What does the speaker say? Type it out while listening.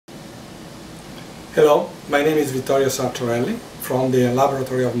Hello, my name is Vittorio Sartorelli from the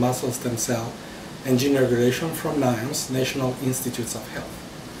Laboratory of Muscle Stem Cell and Gene Regulation from NIAMS, National Institutes of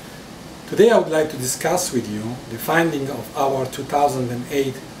Health. Today I would like to discuss with you the finding of our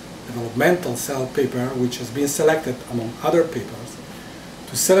 2008 developmental cell paper, which has been selected among other papers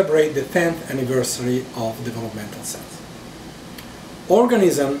to celebrate the 10th anniversary of developmental cells.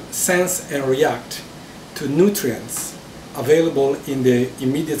 Organisms sense and react to nutrients available in the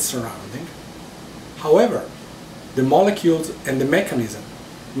immediate surrounding. However, the molecules and the mechanism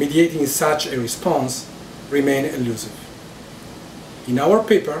mediating such a response remain elusive. In our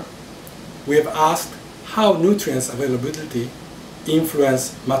paper, we have asked how nutrients availability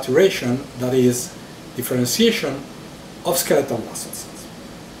influence maturation, that is, differentiation of skeletal muscle cells.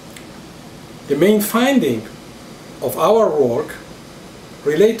 The main finding of our work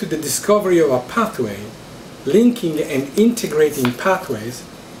relate to the discovery of a pathway linking and integrating pathways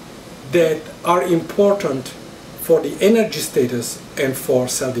that are important for the energy status and for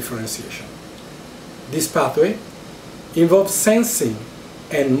cell differentiation. This pathway involves sensing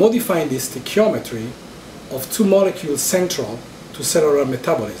and modifying the stoichiometry of two molecules central to cellular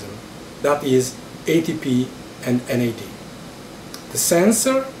metabolism, that is ATP and NAD. The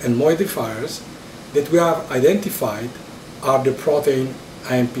sensor and modifiers that we have identified are the protein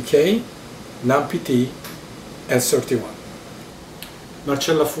AMPK, NAMPT, and Sirtuins.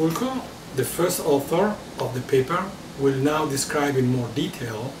 Marcella Fulco, the first author of the paper, will now describe in more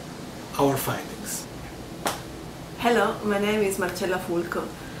detail our findings. Hello, my name is Marcella Fulco.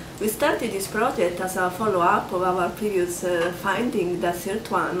 We started this project as a follow-up of our previous finding that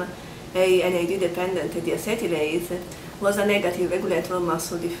Sirtuin, a NAD-dependent deacetylase, was a negative regulator of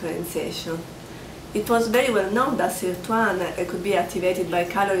muscle differentiation. It was very well known that Sirtuin could be activated by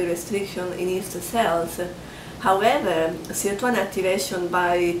calorie restriction in yeast cells. However, Sirtuin activation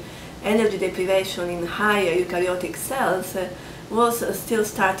by energy deprivation in higher eukaryotic cells was still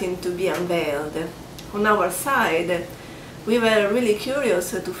starting to be unveiled. On our side, we were really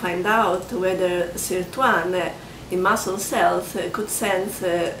curious to find out whether Sirtuin in muscle cells could sense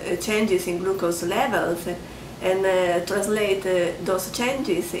changes in glucose levels and translate those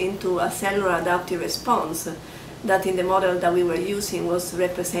changes into a cellular adaptive response that in the model that we were using was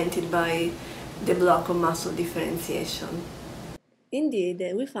represented by the block of muscle differentiation.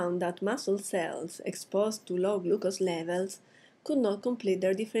 Indeed, we found that muscle cells exposed to low glucose levels could not complete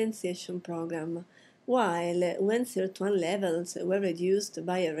their differentiation program, while when Sirtuin levels were reduced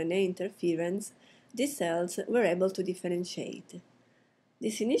by RNA interference, these cells were able to differentiate.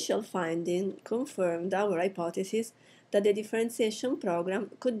 This initial finding confirmed our hypothesis that the differentiation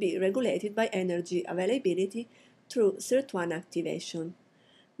program could be regulated by energy availability through Sirtuin activation.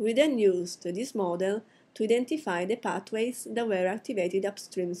 We then used this model to identify the pathways that were activated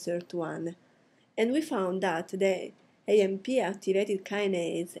upstream Sirtuin, and we found that the AMP-activated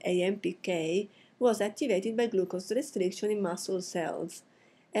kinase AMPK was activated by glucose restriction in muscle cells,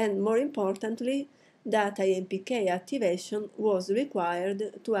 and more importantly, that AMPK activation was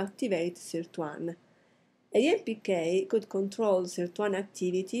required to activate Sirtuin. AMPK could control Sirtuin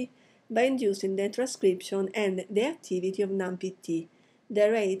activity by inducing the transcription and the activity of NAMPT, the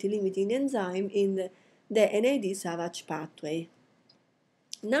rate-limiting enzyme in the NAD savage pathway.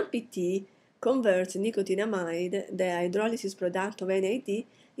 NAMPT converts nicotinamide, the hydrolysis product of NAD,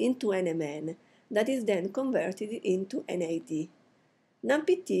 into NMN, that is then converted into NAD.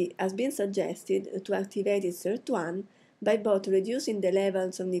 NAMPT has been suggested to activate Sirtuin by both reducing the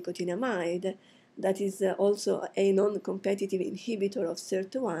levels of nicotinamide, that is also a non-competitive inhibitor of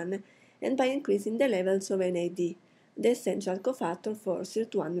Sirtuin, and by increasing the levels of NAD, the essential cofactor for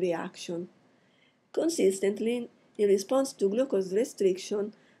Sirtuin reaction. Consistently, in response to glucose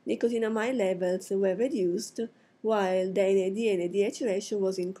restriction, nicotinamide levels were reduced while the NAD-NADH ratio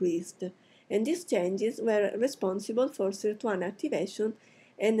was increased, and these changes were responsible for Sirtuin activation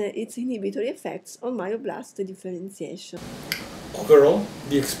and its inhibitory effects on myoblast differentiation. Overall,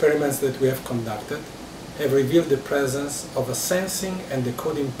 the experiments that we have conducted have revealed the presence of a sensing and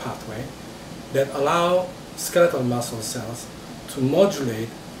decoding pathway that allow skeletal muscle cells to modulate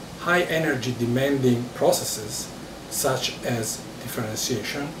high energy demanding processes such as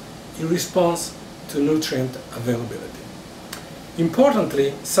differentiation in response to nutrient availability.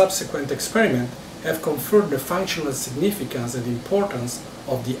 Importantly, subsequent experiments have confirmed the functional significance and importance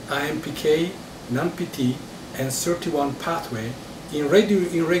of the AMPK, NAMPT, and Sirtuin pathway in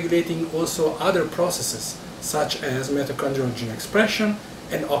regulating also other processes such as mitochondrial gene expression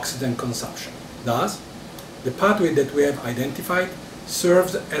and oxygen consumption. Thus, the pathway that we have identified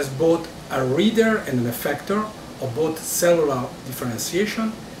serves as both a reader and an effector of both cellular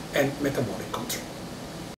differentiation and metabolic control.